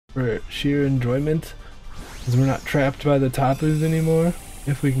for sheer enjoyment, because we're not trapped by the tapus anymore.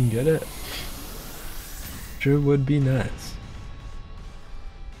 If we can get it, sure would be nice.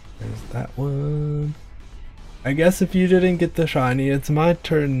 There's that one. I guess if you didn't get the shiny, it's my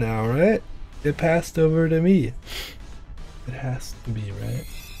turn now, right? It passed over to me. It has to be, right?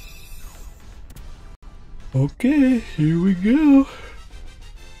 Okay, here we go.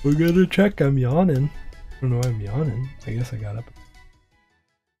 We're gonna check. I'm yawning. I don't know why I'm yawning. I guess I got up.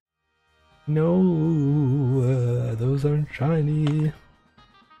 No, those aren't shiny.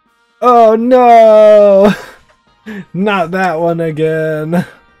 Oh no! Not that one again.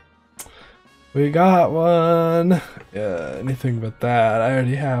 We got one. Yeah, anything but that. I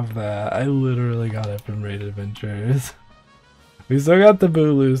already have that. I literally got it from Raid Adventures. We still got the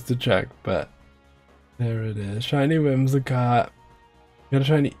Booloos to check, but there it is. Shiny Whimsicott. Got a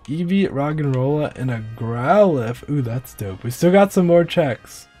shiny Eevee, Roggenrola, and a Growlithe. Ooh, that's dope. We still got some more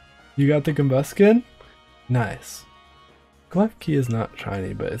checks. You got the Combuskin? Nice. Glyph Key is not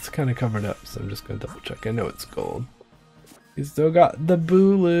shiny, but it's kind of covered up, so I'm just going to double check. I know it's gold. You still got the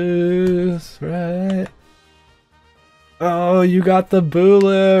Booloos, right? Oh, you got the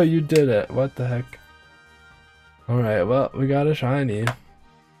Booloo! You did it. What the heck? Alright, well, we got a shiny.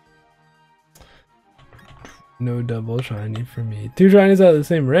 No double shiny for me. Two shinies out of the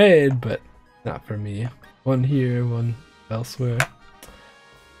same raid, but not for me. One here, one elsewhere.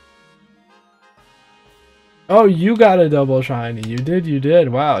 Oh, you got a double shiny. You did.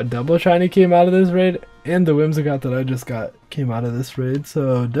 Wow, a double shiny came out of this raid, and the Whimsicott that I just got came out of this raid,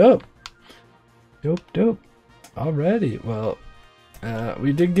 so dope. Dope. Alrighty, well,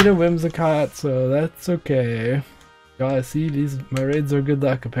 we did get a Whimsicott, so that's okay. Y'all see, my raids are good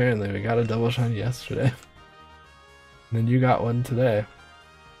luck, apparently. We got a double shiny yesterday. And then you got one today.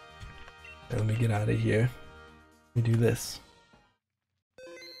 And let me get out of here. Let me do this.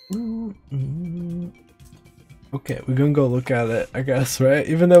 Okay, we're gonna go look at it, I guess, right?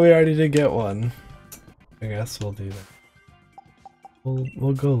 Even though we already did get one. I guess we'll do that.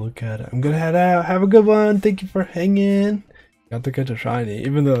 We'll go look at it. I'm gonna head out. Have a good one. Thank you for hanging. Got to catch a shiny,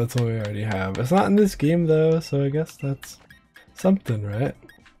 even though that's what we already have. It's not in this game though, so I guess that's something, right?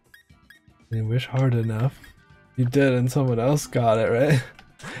 You wish hard enough. You did, and someone else got it, right?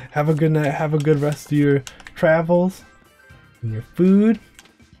 Have a good night. Have a good rest of your travels and your food.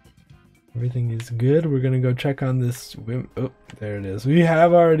 Everything is good. We're gonna go check on this. Oh, there it is. We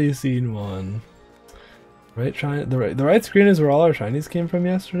have already seen one. Right, the right screen is where all our shinies came from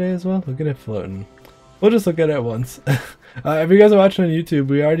yesterday as well. Look at it floating. We'll just look at it once. If you guys are watching on YouTube,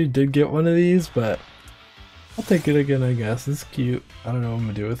 we already did get one of these, but I'll take it again, I guess. It's cute. I don't know what I'm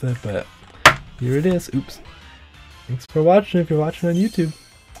gonna do with it, but here it is. Oops. Thanks for watching if you're watching on YouTube,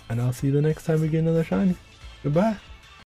 and I'll see you the next time we get another shiny. Goodbye.